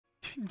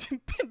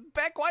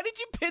Beck, why did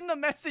you pin the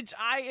message,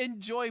 I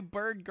enjoy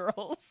bird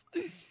girls?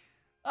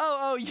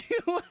 Oh,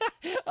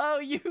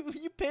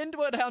 you pinned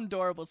what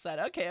Houndorable said.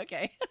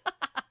 Okay.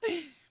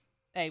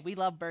 Hey, we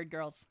love bird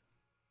girls.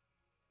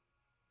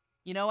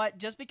 You know what?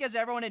 Just because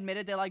everyone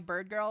admitted they like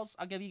bird girls,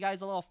 I'll give you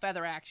guys a little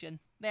feather action.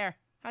 There.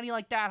 How do you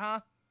like that, huh?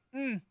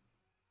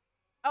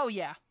 Oh,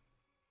 yeah.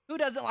 Who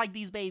doesn't like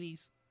these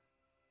babies?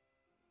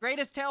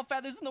 Greatest tail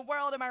feathers in the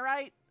world, am I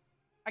right?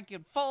 I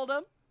can fold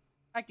them.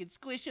 I can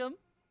squish them.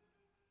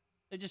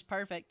 They're just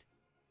perfect.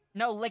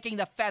 No licking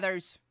the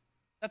feathers.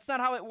 That's not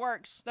how it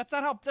works. That's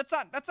not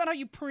how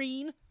you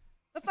preen.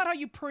 That's not how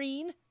you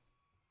preen.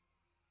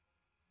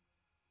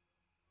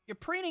 You're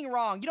preening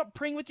wrong. You don't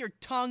preen with your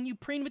tongue, you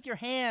preen with your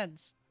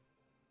hands.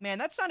 Man,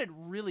 that sounded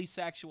really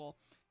sexual.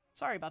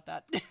 Sorry about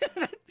that.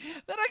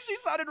 That actually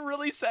sounded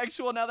really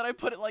sexual now that I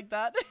put it like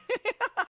that.